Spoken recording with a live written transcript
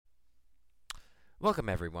Welcome,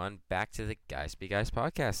 everyone, back to the Guys Be Guys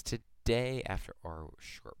podcast. Today, after our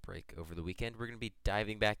short break over the weekend, we're going to be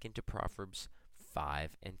diving back into Proverbs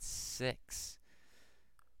 5 and 6.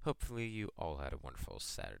 Hopefully, you all had a wonderful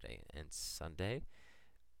Saturday and Sunday.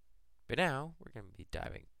 But now, we're going to be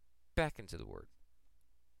diving back into the Word.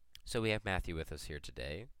 So, we have Matthew with us here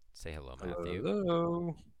today. Say hello, Matthew.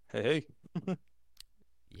 Hello. Hey,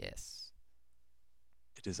 Yes,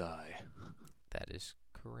 it is I. that is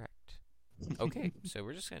correct. Okay, so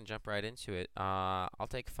we're just going to jump right into it. I'll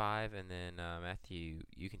take 5, and then Matthew,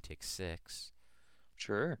 you can take 6.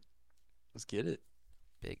 Sure. Let's get it.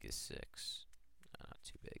 Big is 6. Not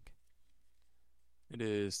too big. It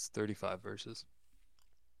is 35 verses.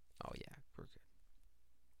 Oh, yeah, we're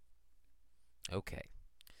good. Okay.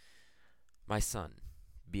 My son,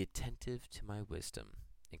 be attentive to my wisdom.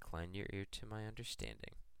 Incline your ear to my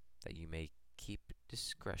understanding, that you may keep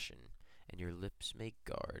discretion, and your lips may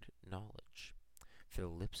guard knowledge. For the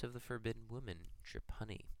lips of the forbidden woman drip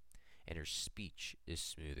honey, and her speech is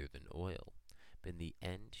smoother than oil. But in the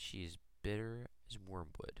end she is bitter as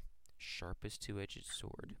wormwood, sharp as two-edged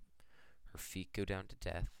sword. Her feet go down to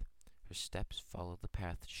death, her steps follow the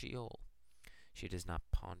path to Sheol. She does not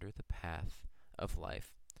ponder the path of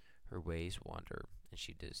life, her ways wander, and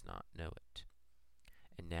she does not know it.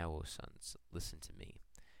 And now, O sons, listen to me,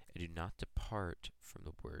 and do not depart from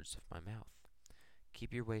the words of my mouth.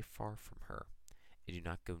 Keep your way far from her, and do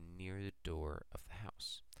not go near the door of the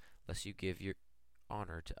house, lest you give your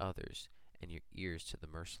honor to others, and your ears to the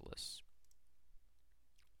merciless.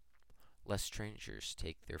 Lest strangers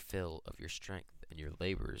take their fill of your strength, and your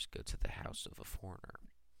labors go to the house of a foreigner.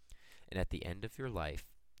 And at the end of your life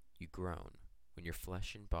you groan, when your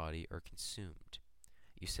flesh and body are consumed.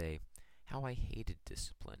 You say, how I hated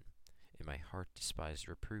discipline, and my heart despised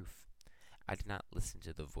reproof. I did not listen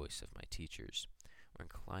to the voice of my teachers, or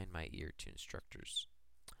incline my ear to instructors.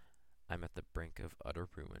 I am at the brink of utter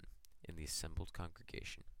ruin in the assembled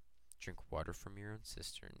congregation. Drink water from your own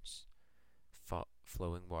cisterns,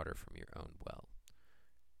 flowing water from your own well.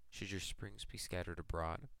 Should your springs be scattered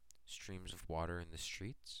abroad, streams of water in the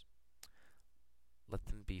streets? Let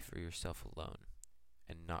them be for yourself alone,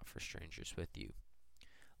 and not for strangers with you.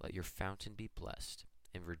 Let your fountain be blessed,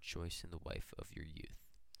 and rejoice in the wife of your youth,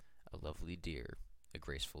 a lovely deer, a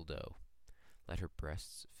graceful doe. Let her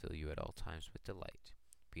breasts fill you at all times with delight.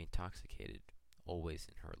 Be intoxicated always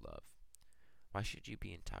in her love. Why should you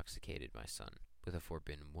be intoxicated, my son, with a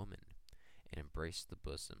forbidden woman, and embrace the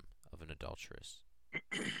bosom of an adulteress?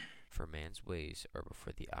 For man's ways are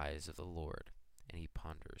before the eyes of the Lord, and he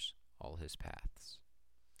ponders all his paths.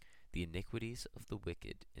 The iniquities of the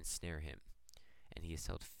wicked ensnare him, and he is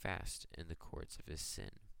held fast in the cords of his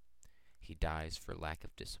sin. He dies for lack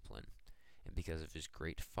of discipline, and because of his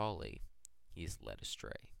great folly he is led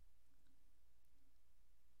astray.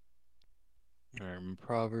 I'm in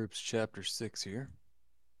Proverbs chapter 6 here.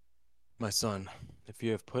 My son, if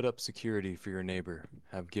you have put up security for your neighbor,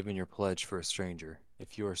 have given your pledge for a stranger,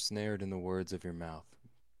 if you are snared in the words of your mouth,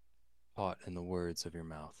 caught in the words of your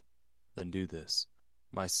mouth, then do this,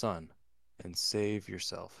 my son, and save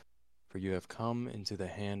yourself, for you have come into the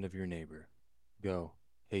hand of your neighbor. Go,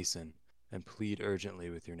 hasten, and plead urgently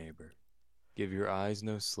with your neighbor. Give your eyes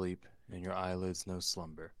no sleep, and your eyelids no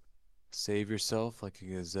slumber. Save yourself like a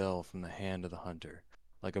gazelle from the hand of the hunter,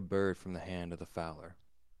 like a bird from the hand of the fowler.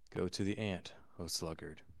 Go to the ant, O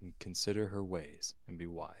sluggard, and consider her ways, and be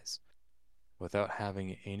wise. Without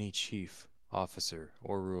having any chief, officer,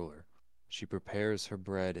 or ruler, she prepares her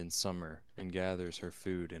bread in summer, and gathers her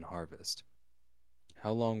food in harvest.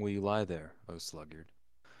 How long will you lie there, O sluggard?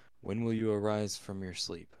 When will you arise from your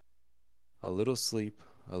sleep? A little sleep,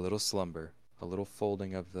 a little slumber, a little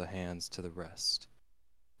folding of the hands to the rest.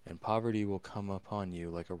 And poverty will come upon you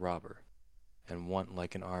like a robber, and want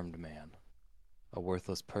like an armed man. A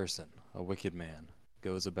worthless person, a wicked man,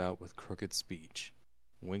 goes about with crooked speech,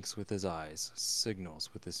 winks with his eyes, signals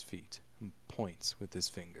with his feet, and points with his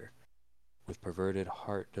finger. With perverted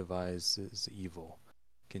heart devises evil,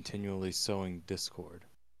 continually sowing discord.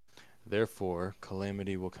 Therefore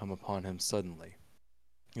calamity will come upon him suddenly.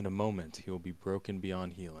 In a moment he will be broken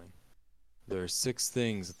beyond healing. There are 6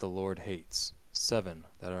 things that the Lord hates, 7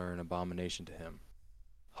 that are an abomination to him: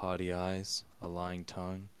 haughty eyes, a lying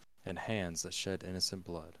tongue, and hands that shed innocent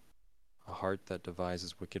blood, a heart that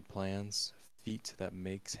devises wicked plans, feet that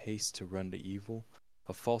makes haste to run to evil,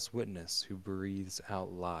 a false witness who breathes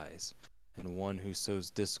out lies, and one who sows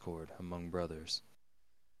discord among brothers.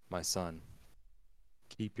 My son,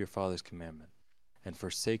 keep your father's commandment, and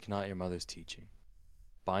forsake not your mother's teaching.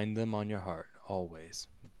 Bind them on your heart always,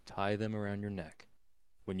 tie them around your neck.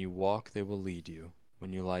 When you walk they will lead you,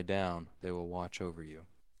 When you lie down, they will watch over you,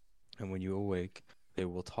 and when you awake, they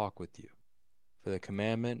will talk with you. For the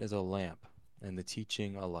commandment is a lamp, and the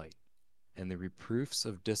teaching a light, and the reproofs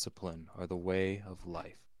of discipline are the way of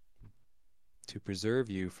life, to preserve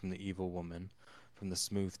you from the evil woman, from the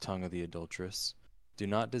smooth tongue of the adulteress. Do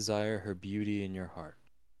not desire her beauty in your heart,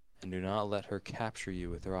 and do not let her capture you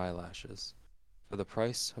with her eyelashes. For the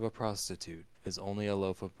price of a prostitute is only a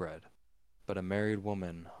loaf of bread, but a married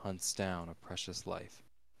woman hunts down a precious life.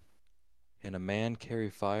 Can a man carry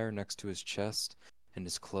fire next to his chest, and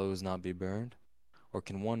his clothes not be burned? Or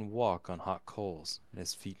can one walk on hot coals, and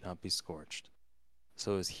his feet not be scorched?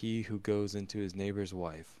 So is he who goes into his neighbor's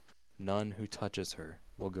wife. None who touches her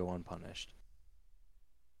will go unpunished.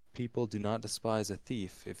 People do not despise a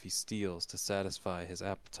thief if he steals to satisfy his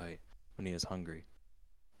appetite when he is hungry.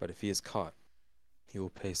 But if he is caught, he will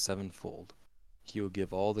pay sevenfold. He will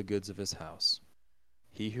give all the goods of his house.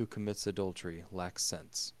 He who commits adultery lacks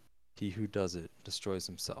sense. He who does it destroys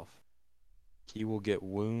himself. He will get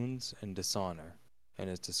wounds and dishonor, and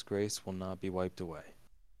his disgrace will not be wiped away.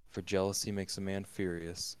 For jealousy makes a man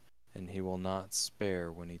furious, and he will not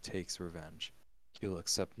spare when he takes revenge. He will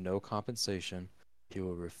accept no compensation. He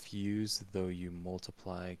will refuse though you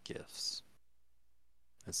multiply gifts.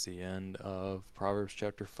 That's the end of Proverbs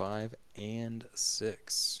chapter 5 and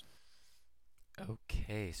 6.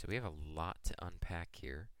 Okay, so we have a lot to unpack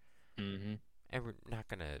here, Mm-hmm. and we're not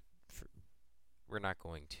going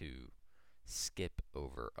to skip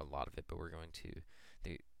over a lot of it, but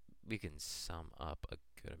we can sum up a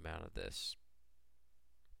good amount of this.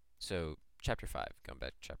 So, chapter 5, going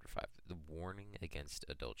back to chapter 5, the warning against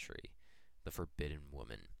adultery, the forbidden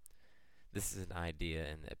woman. This is an idea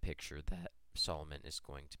and a picture that Solomon is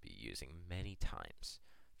going to be using many times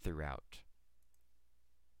throughout,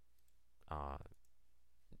 uh,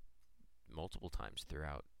 multiple times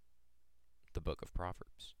throughout the book of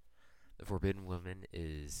Proverbs. The forbidden woman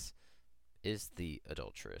is the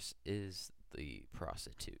adulteress, is the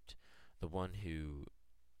prostitute, the one who,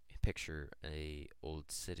 picture a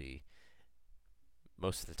old city,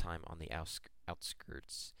 most of the time on the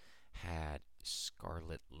outskirts, had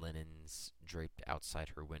scarlet linens draped outside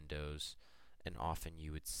her windows, and often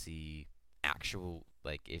you would see actual,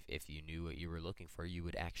 like, if you knew what you were looking for, you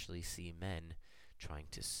would actually see men trying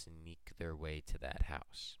to sneak their way to that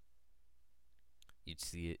house. You'd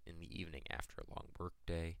see it in the evening after a long work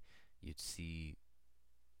day. You'd see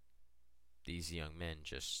these young men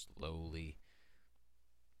just slowly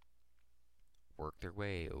work their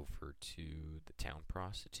way over to the town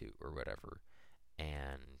prostitute or whatever,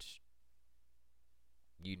 and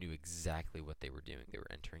you knew exactly what they were doing. They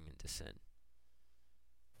were entering into sin.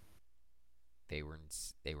 They were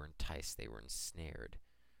enticed. They were ensnared.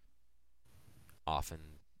 Often,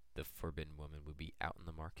 the forbidden woman would be out in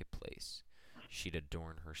the marketplace. She'd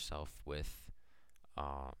adorn herself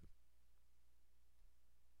um,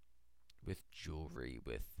 with jewelry,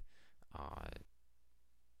 uh,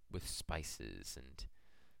 with spices and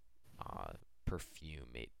perfume,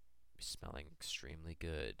 smelling extremely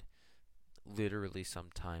good. Literally,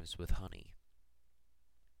 sometimes with honey,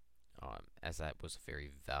 as that was very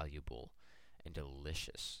valuable and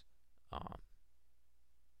delicious um,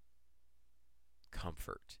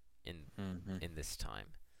 comfort Mm-hmm. in this time.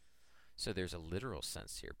 So there's a literal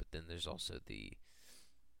sense here, but then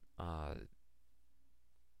uh,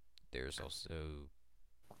 there's also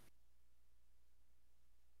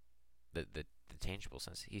the tangible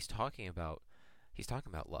sense. He's talking about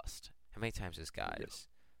lust. How many times as Yep. guys,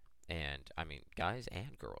 and I mean guys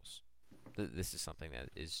and girls, this is something that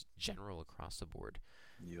is general across the board.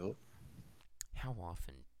 Yep. How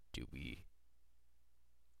often do we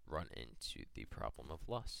run into the problem of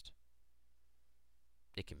lust?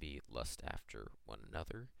 It can be lust after one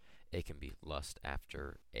another. It can be lust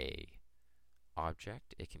after a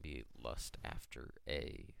object. It can be lust after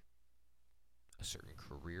a certain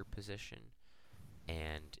career position,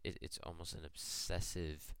 and it's almost an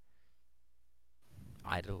obsessive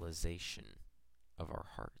idolization of our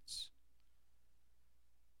hearts.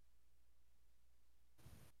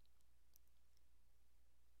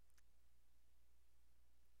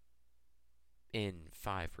 In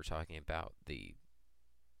 5, we're talking about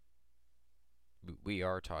we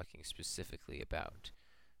are talking specifically about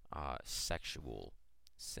sexual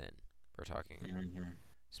sin. We're talking Mm-hmm.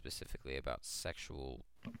 specifically about sexual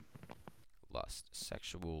lust,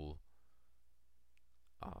 sexual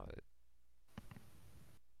uh,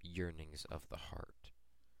 yearnings of the heart.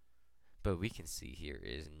 But we can see here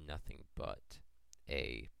is nothing but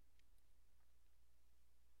a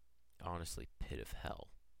honestly pit of hell.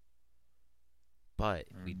 But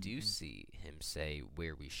we do Mm-hmm. see him say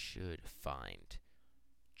where we should find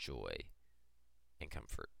joy and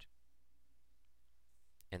comfort.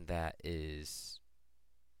 And that is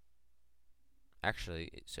actually,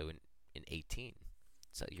 so in 18,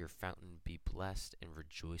 so your fountain be blessed and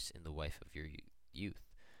rejoice in the wife of your youth,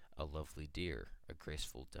 a lovely deer, a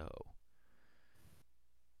graceful doe.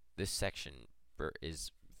 This section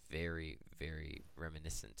is very, very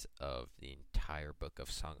reminiscent of the entire book of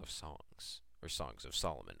Song of Songs, or Songs of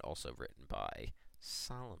Solomon, also written by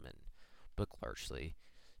Solomon, book largely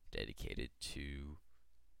dedicated to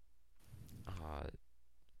uh,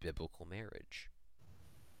 biblical marriage.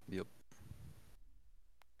 Yep.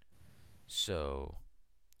 So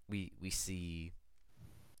we see.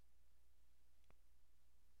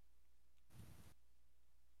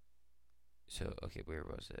 So okay, where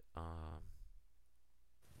was it?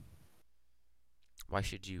 Why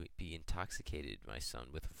should you be intoxicated, my son,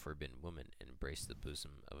 with a forbidden woman, and embrace the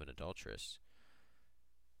bosom of an adulteress?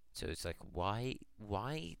 So it's like, why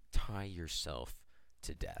tie yourself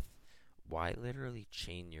to death? Why literally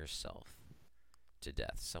chain yourself to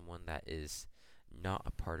death? Someone that is not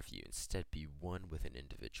a part of you. Instead, be one with an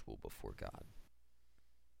individual before God.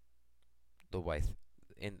 The wife,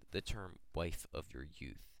 and the term wife of your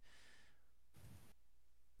youth,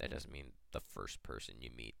 that doesn't mean the first person you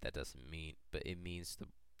meet. That doesn't mean, but it means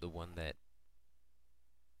the one that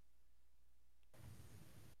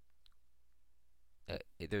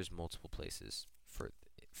there's multiple places for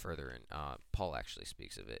further, and Paul actually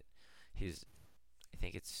speaks of it. He's, I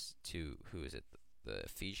think it's to, who is it? The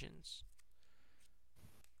Ephesians,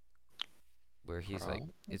 where he's like,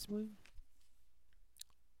 it's Probably.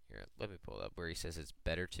 here. Let me pull it up. Where he says it's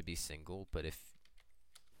better to be single, but if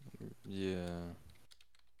Yeah.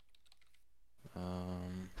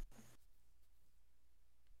 Um.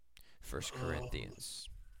 First uh, Corinthians,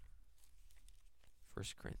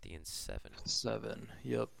 First Corinthians 7. 7.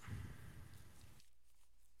 Yep.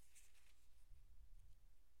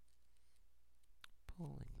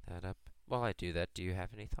 Pulling that up. While I do that, do you have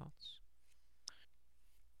any thoughts?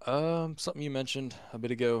 Something you mentioned a bit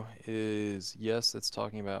ago is yes, it's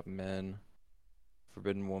talking about men,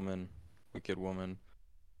 forbidden woman, wicked woman,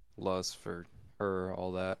 lust for her,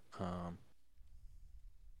 all that.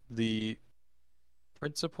 The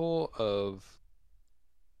principle of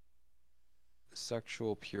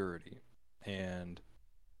sexual purity and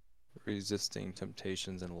resisting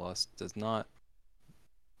temptations and lust does not,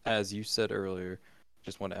 as you said earlier,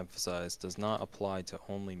 just want to emphasize, does not apply to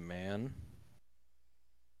only man.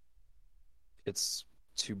 It's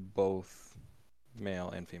to both male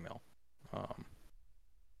and female. Um,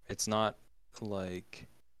 it's not like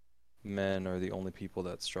men are the only people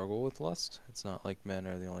that struggle with lust. It's not like men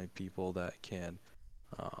are the only people that can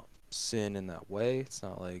sin in that way. It's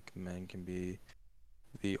not like men can be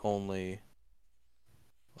the only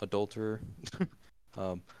adulterer.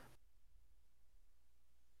 um,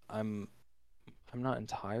 I'm I'm not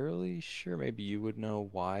entirely sure. Maybe you would know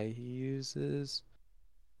why he uses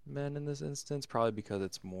men in this instance. Probably because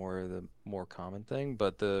it's the more common thing.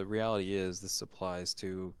 But the reality is, this applies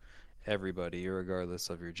to everybody, regardless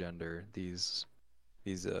of your gender. These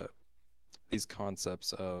these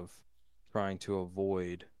concepts of trying to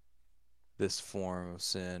avoid this form of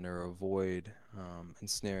sin or avoid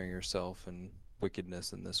ensnaring yourself in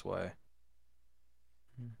wickedness in this way.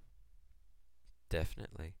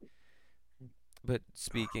 Definitely. But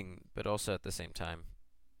also at the same time,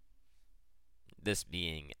 this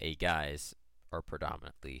being a guys, or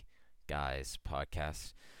predominantly guys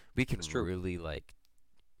podcast, we can It's true. really like,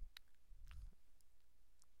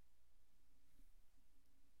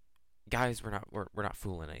 guys, we're not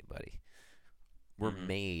fooling anybody. We're Hmm.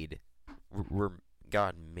 made, we're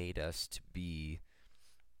God made us to be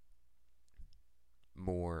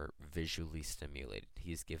more visually stimulated.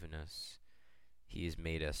 He has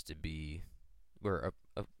made us to be, where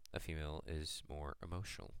a female is more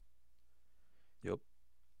emotional. Yep.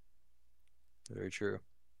 Very true.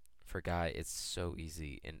 For a guy, it's so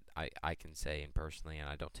easy, and I can say, and personally, and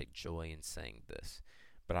I don't take joy in saying this,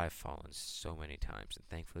 but I've fallen so many times, and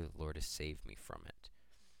thankfully the Lord has saved me from it.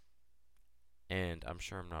 And I'm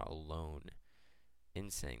sure I'm not alone in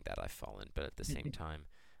saying that I've fallen, but at the same time,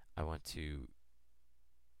 I want to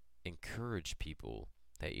encourage people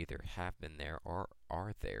that either have been there or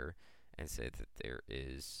are there, and say that there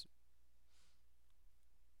is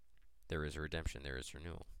redemption, there is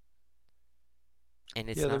renewal. And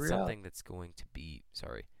it's Yeah, the not reality. something that's going to be,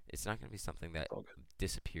 sorry, it's not going to be something that All good.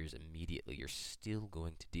 disappears immediately. You're still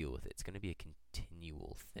going to deal with it. It's going to be a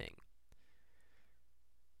continual thing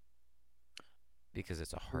because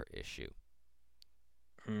it's a heart issue.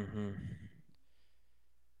 Hmm.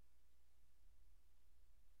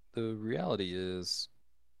 The reality is,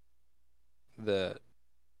 that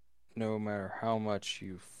no matter how much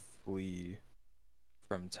you flee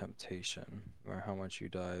from temptation, or how much you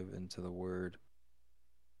dive into the word,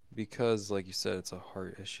 because, like you said, it's a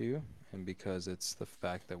heart issue, and because it's the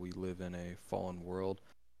fact that we live in a fallen world,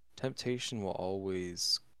 temptation will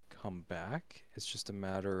always come back. It's just a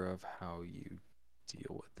matter of how you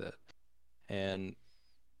deal with it. And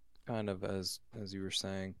kind of as you were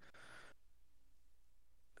saying,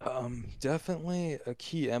 definitely a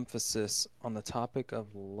key emphasis on the topic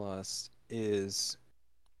of lust is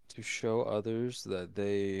to show others that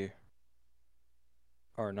they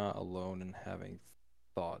are not alone in having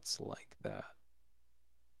thoughts like that,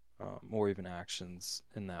 or even actions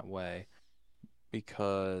in that way,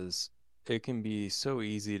 because it can be so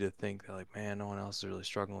easy to think that, like, man, no one else is really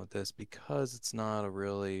struggling with this because it's not a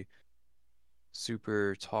really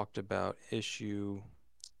super talked about issue,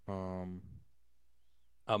 um,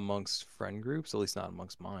 amongst friend groups, at least not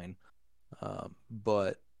amongst mine.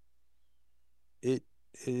 But it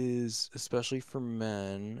is, especially for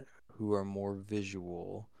men who are more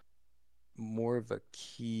visual, more of a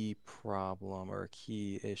key problem or a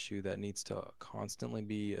key issue that needs to constantly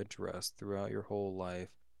be addressed throughout your whole life,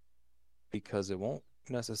 because it won't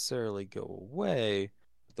necessarily go away,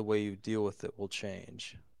 but the way you deal with it will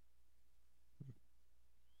change.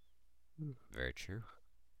 Very true.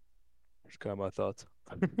 That's kind of my thoughts.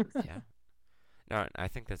 Yeah. No, I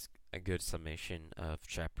think that's a good summation of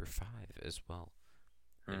chapter 5 as well.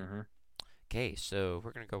 And Mm-hmm. okay, so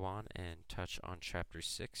we're going to go on and touch on chapter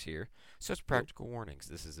 6 here. So it's Yep. practical warnings.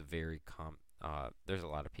 This is a very there's a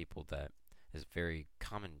lot of people that is a very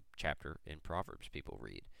common chapter in Proverbs people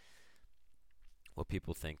read. What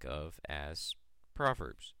people think of as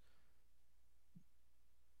Proverbs.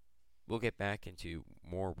 We'll get back into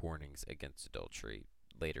more warnings against adultery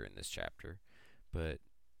later in this chapter, but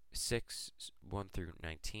 6 1 through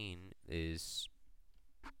 19 is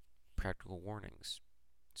practical warnings.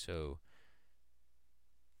 So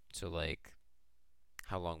like,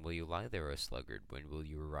 how long will you lie there, O sluggard? When will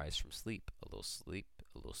you arise from sleep, a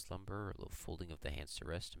little slumber, a little folding of the hands to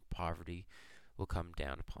rest, and poverty will come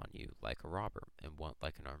down upon you like a robber, and want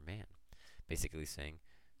like an armed man. Basically saying,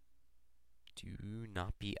 do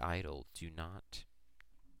not be idle. Do not,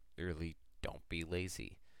 really, don't be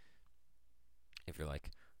lazy. If you're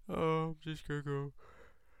like, oh,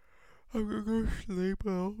 I'm gonna go sleep a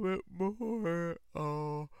little bit more.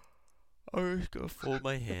 Oh, I'm just gonna fold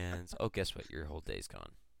my hands. Oh, guess what? Your whole day's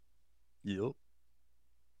gone. Yep.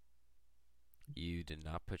 You did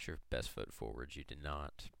not put your best foot forward. You did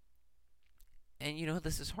not. And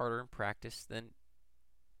this is harder in practice than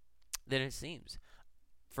it seems.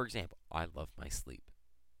 For example, I love my sleep.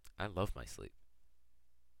 I love my sleep.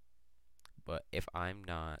 But if I'm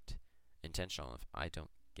not intentional, if I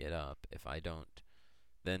don't get up, if I don't,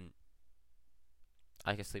 then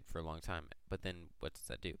I can sleep for a long time. But then what does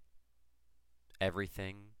that do?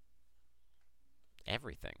 Everything,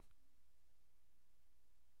 everything.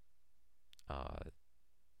 Uh,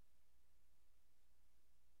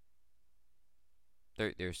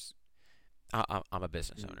 there's. I'm a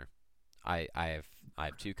business owner. I have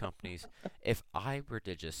two companies. If I were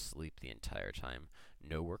to just sleep the entire time,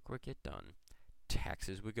 no work would get done.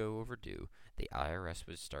 Taxes would go overdue. The IRS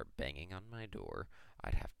would start banging on my door.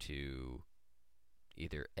 I'd have to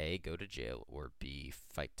either A, go to jail, or B,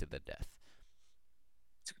 fight to the death.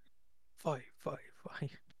 Fight, fight,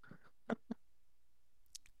 fight.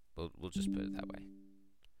 We'll just put it that way.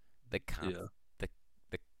 The con Yeah. the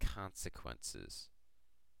the consequences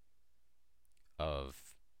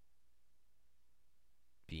of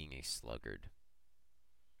being a sluggard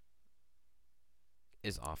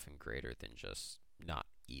is often greater than just not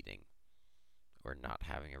eating or not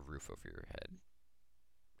having a roof over your head.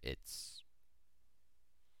 It's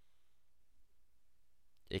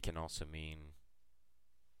it can also mean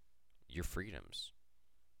your freedoms.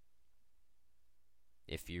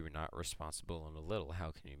 If you're not responsible in a little,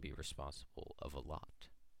 how can you be responsible of a lot?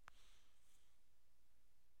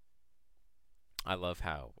 I love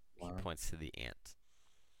how he Wow. points to the ant.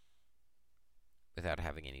 Without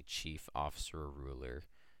having any chief, officer, or ruler,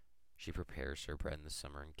 she prepares her bread in the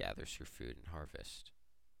summer and gathers her food in harvest.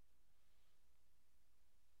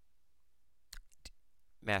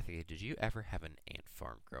 Matthew, did you ever have an ant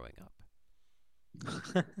farm growing up?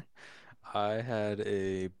 I had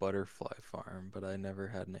a butterfly farm, but I never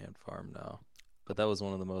had an ant farm, no. But that was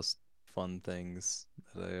one of the most fun things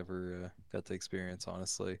that I ever got to experience,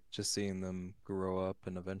 honestly. Just seeing them grow up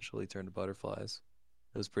and eventually turn to butterflies.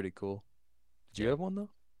 It was pretty cool. Did you Yeah, have one though?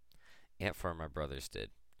 ant farm my brothers did.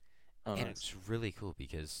 Oh, And nice. it's really cool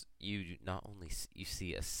because you not only you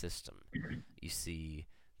see a system, you see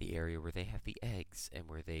the area where they have the eggs and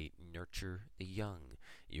where they nurture the young.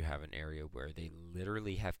 You have an area where they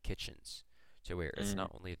literally have kitchens. So where it's Mm.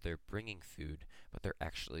 not only they're bringing food, but they're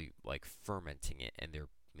actually like fermenting it and they're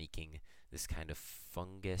making this kind of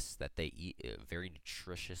fungus that they eat, a very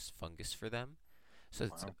nutritious fungus for them. So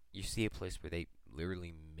Wow. you see a place where they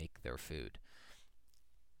literally make their food.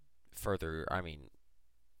 Further, I mean,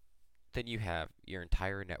 then you have your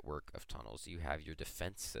entire network of tunnels. You have your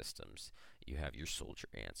defense systems. You have your soldier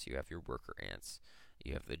ants. You have your worker ants.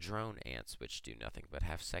 You have the drone ants, which do nothing but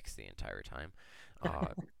have sex the entire time.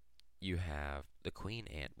 Uh, you have the queen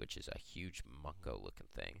ant, which is a huge mungo-looking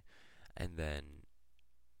thing, and then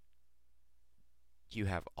you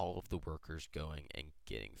have all of the workers going and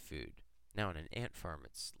getting food. Now, in an ant farm,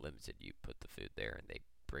 it's limited. You put the food there, and they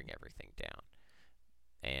bring everything down,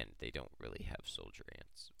 and they don't really have soldier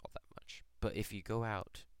ants all that much. But if you go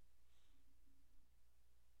out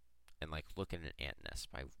and like look at an ant nest.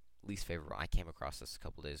 My least favorite. I came across this a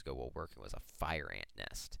couple days ago while working was a fire ant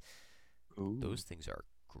nest. Ooh. Those things are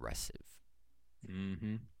aggressive.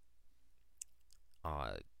 Mm-hmm.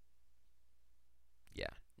 Uh, yeah,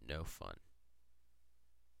 no fun.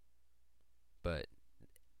 But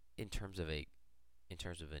in terms of a in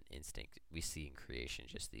terms of an instinct, we see in creation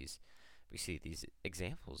just these we see these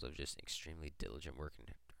examples of just extremely diligent work, and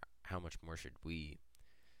how much more should we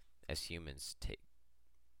as humans take?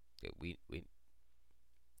 We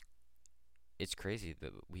it's crazy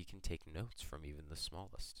that we can take notes from even the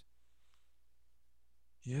smallest.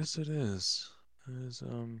 Yes, it is. It is,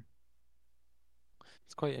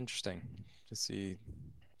 it's quite interesting to see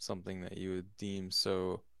something that you would deem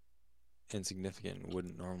so insignificant and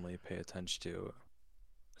wouldn't normally pay attention to,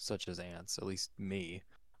 such as ants. At least me.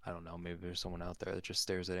 I don't know. Maybe there's someone out there that just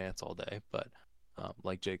stares at ants all day, but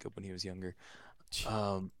like Jacob when he was younger.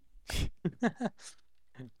 Um,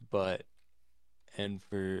 but and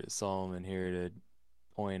for Solomon here to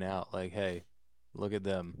point out, like, hey, look at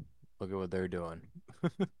them, look at what they're doing,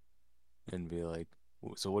 and be like,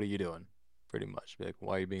 so what are you doing? Pretty much, be like,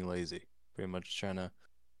 why are you being lazy? Pretty much trying to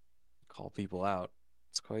call people out.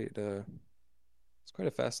 It's quite it's quite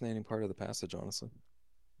a fascinating part of the passage, honestly.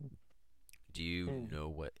 Do you Hmm. know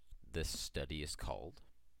what this study is called?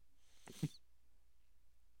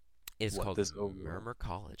 It's What called this overall?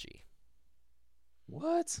 myrmecology.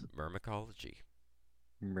 What? Myrmecology.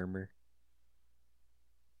 Murmur.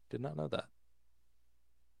 Did not know that.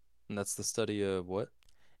 And that's the study of what?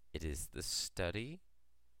 It is the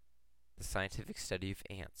scientific study of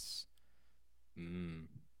ants. Mm.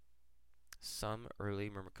 Some early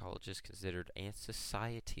myrmecologists considered ant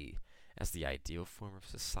society as the ideal form of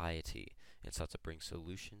society and sought to bring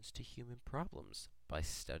solutions to human problems by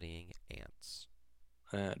studying ants.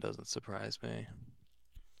 That doesn't surprise me.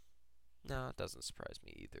 No, it doesn't surprise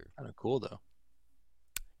me either. Kind of cool though.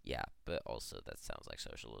 Yeah, but also that sounds like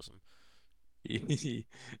socialism.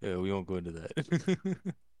 Yeah, we won't go into that.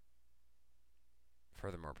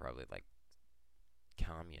 Furthermore, probably like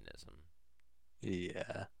communism.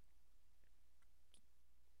 Yeah.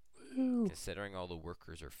 Woo. Considering all the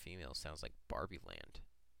workers are female, sounds like Barbie Land.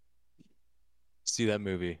 See that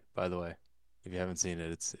movie, by the way. If you haven't seen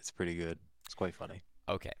it, it's pretty good. It's quite funny.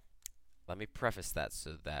 Okay, let me preface that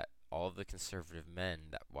so that all of the conservative men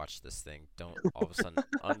that watch this thing don't all of a sudden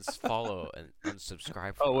unfollow and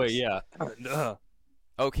unsubscribe Oh from wait, us. yeah. Ugh.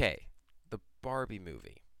 Okay, the Barbie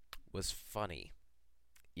movie was funny.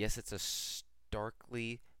 Yes, it's a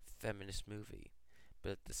starkly feminist movie,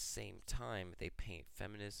 but at the same time, they paint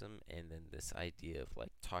feminism and then this idea of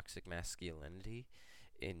like toxic masculinity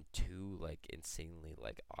in two like insanely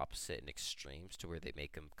like opposite and extremes to where they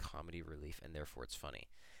make them comedy relief and therefore it's funny.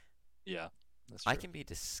 Yeah, that's I true. can be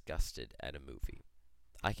disgusted at a movie.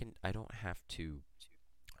 I don't have to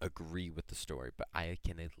agree with the story, but I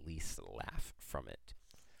can at least laugh from it.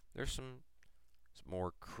 There's some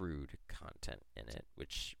more crude content in it,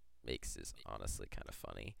 which makes this honestly kind of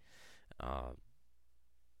funny. Um,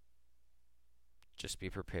 just be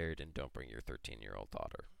prepared and don't bring your 13-year-old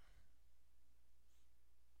daughter.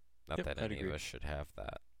 Not Yep, that I'd any of agree. us should have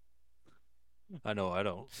that. I know I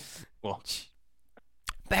don't. Well,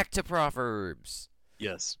 Back to Proverbs.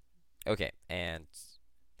 yes. Okay, and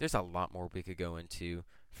there's a lot more we could go into.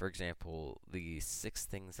 For example, the six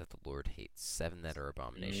things that the Lord hates, seven that are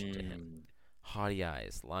abomination to him: Mm. haughty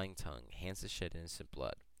eyes, lying tongue, hands that shed innocent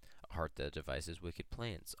blood, a heart that devises wicked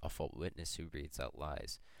plans, a false witness who breathes out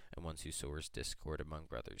lies, and one who sows discord among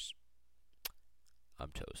brothers.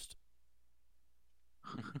 I'm toast.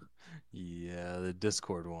 Yeah, the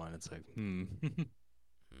Discord one. It's like, hmm.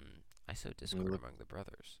 I sow We discord look. among the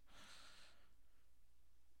brothers.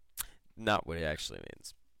 Not what it actually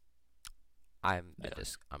means. Yeah,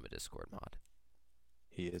 I'm a Discord mod.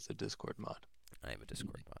 he is a Discord mod. I am a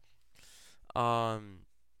Discord mod.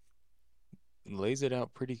 Lays it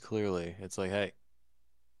out pretty clearly. It's like, hey,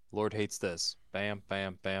 Lord hates this. Bam,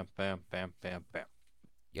 bam, bam, bam, bam, bam, bam.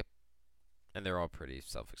 Yep. And they're all pretty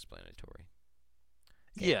self-explanatory.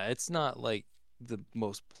 Okay. Yeah, it's not like the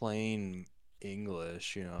most plain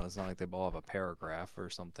English, you know, it's not like they all have a paragraph or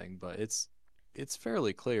something, but it's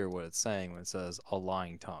fairly clear what it's saying when it says a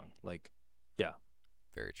lying tongue. Like, yeah,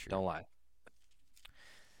 Very true. don't lie.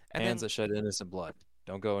 And Hands then, that shed innocent blood.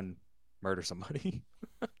 Don't go and murder somebody.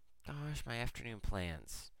 gosh, my afternoon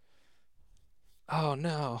plans. Oh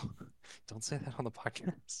no. Don't say that on the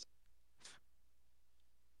podcast.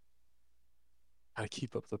 Gotta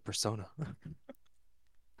keep up the persona.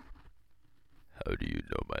 How do you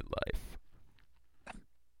know my life?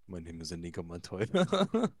 My name is Inigo Montoya.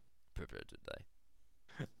 Prepared to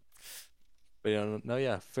die. But no,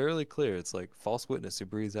 yeah, fairly clear. It's like false witness who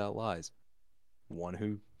breathes out lies. One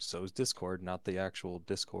who sows discord, not the actual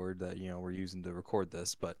discord that, you know, we're using to record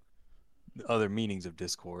this, but other meanings of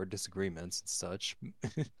discord, disagreements and such,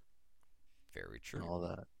 Very and true. all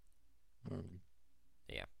that. Mm.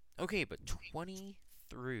 Yeah. Okay, but 20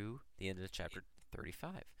 through the end of chapter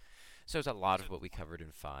 35. So it's a lot of what we covered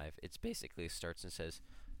in 5. It's basically starts and says,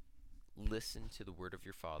 listen to the word of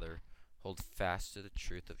your father, hold fast to the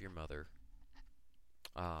truth of your mother,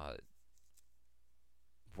 uh,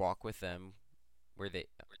 walk with them where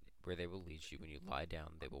they will lead you. When you lie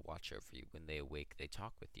down, they will watch over you. When they awake, they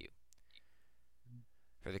talk with you.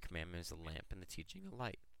 For the commandment is a lamp and the teaching a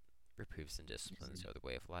light. Reproofs and disciplines are the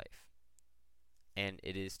way of life. And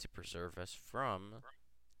it is to preserve us from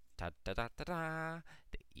da da da da da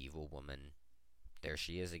the evil woman. There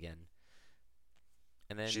she is again.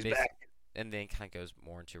 And then She's back. and then kind of goes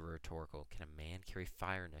more into rhetorical. Can a man carry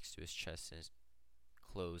fire next to his chest and his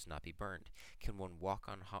clothes not be burned? Can one walk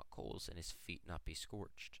on hot coals and his feet not be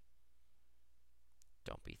scorched?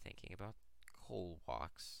 Don't be thinking about coal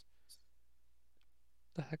walks.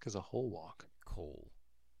 The heck is a whole walk? Coal,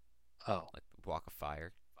 Oh. like walk of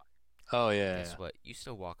fire. Oh yeah, Guess yeah. what? You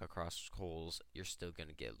still walk across coals, you're still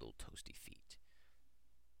gonna get little toasty feet.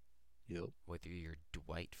 Yep. Whether you're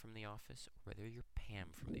Dwight from The Office or whether you're Pam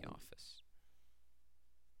from The Office.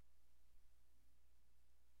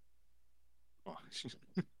 Oh,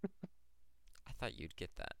 I thought you'd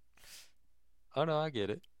get that. oh no, I get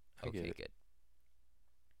it. I get Okay, it. good.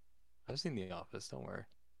 I've seen The Office, don't worry.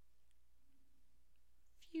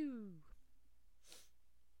 Phew.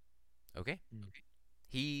 Okay. Mm.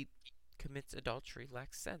 He commits adultery,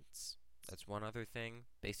 lacks sense. That's one other thing.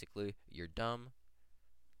 Basically, you're dumb.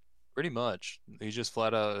 Pretty much. He just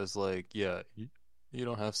flat out is like, yeah, you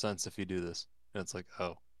don't have sense if you do this. And it's like,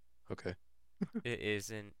 oh, okay. It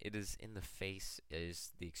is in the face. It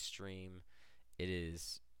is the extreme. It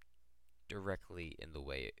is directly in the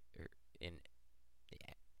way. In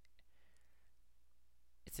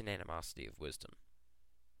it's an animosity of wisdom.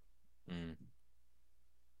 Mm,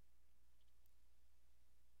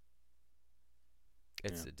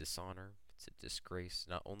 It's yeah. a dishonor. It's a disgrace,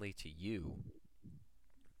 not only to you,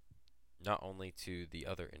 not only to the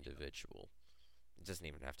other individual. It doesn't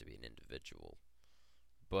even have to be an individual,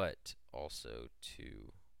 but also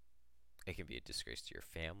to. It can be a disgrace to your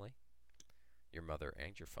family, your mother,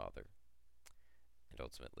 and your father, and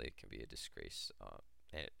ultimately it can be a disgrace.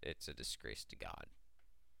 And it's a disgrace to God.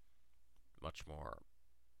 Much more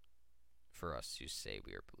for us who say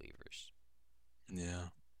we are believers. Yeah.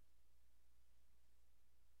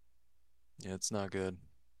 Yeah, it's not good.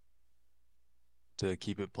 To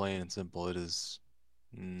keep it plain and simple, it is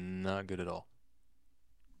not good at all.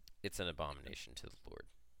 It's an abomination to the Lord.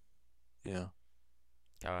 Yeah.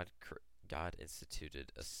 God, God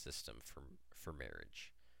instituted a system for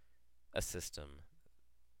marriage, a system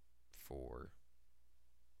for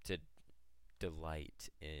to delight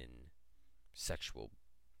in sexual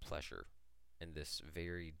pleasure in this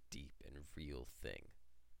very deep and real thing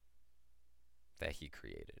that He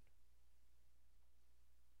created.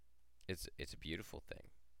 It's a beautiful thing.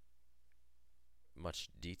 Much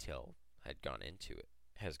detail has gone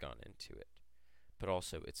into it, but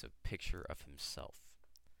also it's a picture of Himself.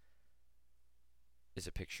 Is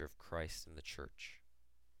a picture of Christ and the church.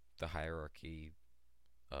 The hierarchy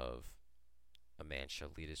of a man shall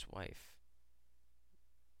lead his wife.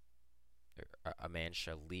 A man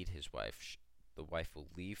shall lead his wife. The wife will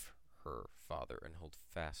leave her father and hold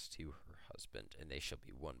fast to her husband, and they shall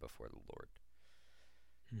be one before the Lord.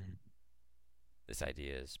 Mm. This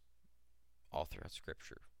idea is all throughout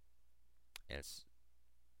Scripture, and it's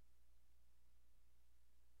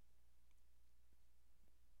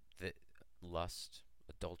the lust,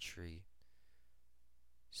 adultery,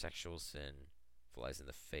 Sexual sin flies in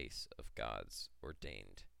the face of God's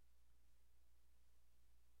ordained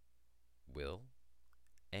will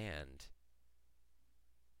and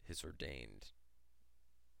his ordained,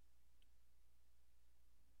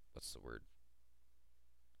 what's the word?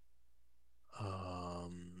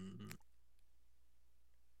 Um,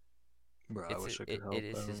 bro, I It's wish I it, could help. I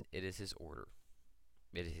don't. it is his order.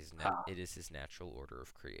 Ha. It is his natural order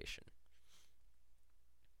of creation.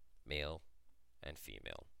 Male and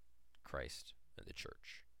female, Christ and the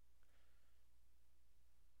church.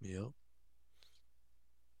 Yep.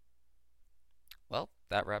 Well,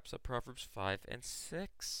 that wraps up Proverbs 5 and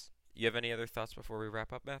 6. You have any other thoughts before we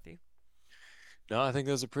wrap up, Matthew? No, I think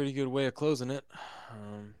that's a pretty good way of closing it.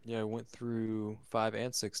 Yeah, I went through 5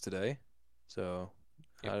 and 6 today. So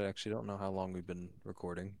Yep. I actually don't know how long we've been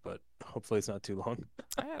recording, but hopefully it's not too long.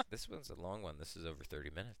 This one's a long one. This is over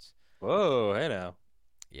 30 minutes. Whoa, hey now.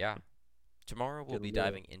 Yeah. Tomorrow we'll Get a be little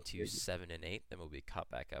diving into crazy. 7 and 8, then we'll be caught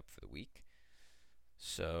back up for the week.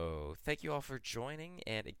 So, thank you all for joining.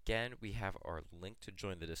 And again, we have our link to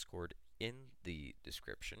join the Discord in the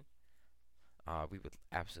description. We would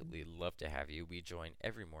absolutely love to have you. We join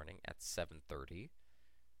every morning at 7:30.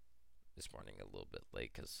 This morning a little bit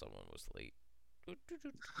late because someone was late. I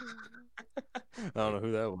don't know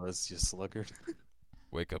who that was, you sluggard.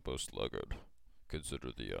 Wake up, O sluggard. Consider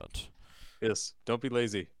the ant. Yes, don't be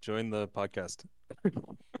lazy. Join the podcast.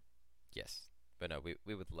 Yes. But no,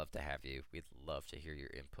 we would love to have you. We'd love to hear your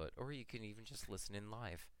input, or you can even just listen in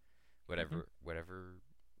live. Mhm. Whatever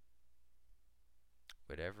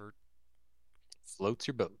Floats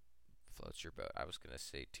your boat. floats your boat. I was gonna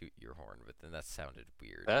say toot your horn, but then that sounded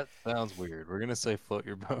weird. That sounds weird. We're gonna say float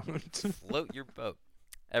your boat. Float your boat.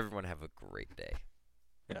 Everyone have a great day.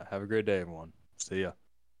 Yeah, have a great day, everyone. See ya.